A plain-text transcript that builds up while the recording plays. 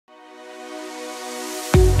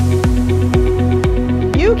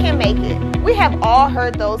make it. We have all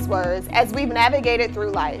heard those words as we've navigated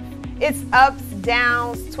through life. It's ups,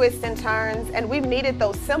 downs, twists and turns, and we've needed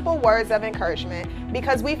those simple words of encouragement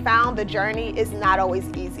because we found the journey is not always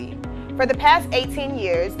easy. For the past 18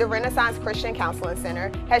 years, the Renaissance Christian Counseling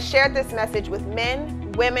Center has shared this message with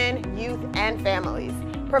men, women, youth, and families,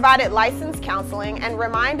 provided licensed counseling, and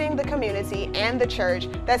reminding the community and the church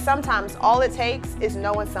that sometimes all it takes is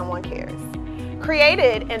knowing someone cares.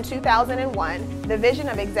 Created in 2001, the vision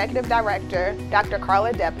of Executive Director Dr.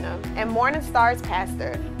 Carla Debnam and Morning Star's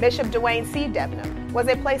pastor, Bishop Dwayne C. Debnam, was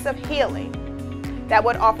a place of healing that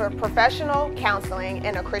would offer professional counseling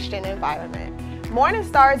in a Christian environment. Morning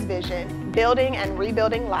Star's vision, building and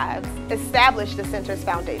rebuilding lives, established the center's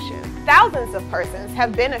foundation. Thousands of persons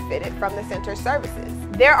have benefited from the center's services.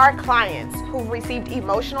 There are clients who've received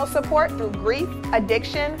emotional support through grief,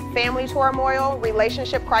 addiction, family turmoil,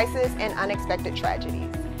 relationship crisis, and unexpected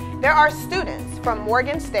tragedies. There are students from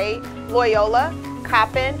Morgan State, Loyola,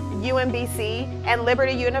 Coppin, UMBC, and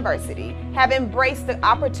Liberty University have embraced the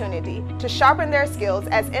opportunity to sharpen their skills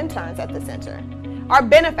as interns at the center. Our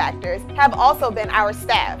benefactors have also been our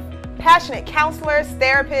staff, passionate counselors,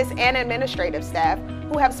 therapists, and administrative staff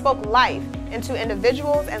who have spoke life into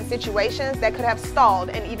individuals and situations that could have stalled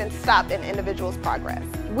and even stopped an individual's progress.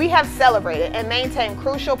 We have celebrated and maintained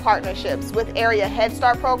crucial partnerships with area Head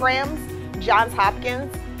Start programs, Johns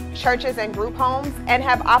Hopkins, churches and group homes, and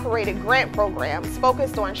have operated grant programs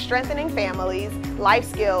focused on strengthening families, life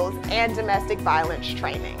skills, and domestic violence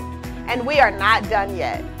training. And we are not done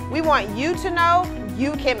yet. We want you to know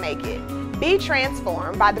you can make it. Be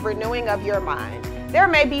transformed by the renewing of your mind. There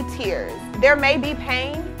may be tears, there may be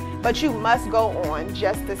pain, but you must go on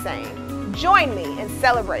just the same. Join me in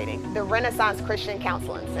celebrating the Renaissance Christian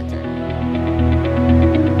Counseling Center.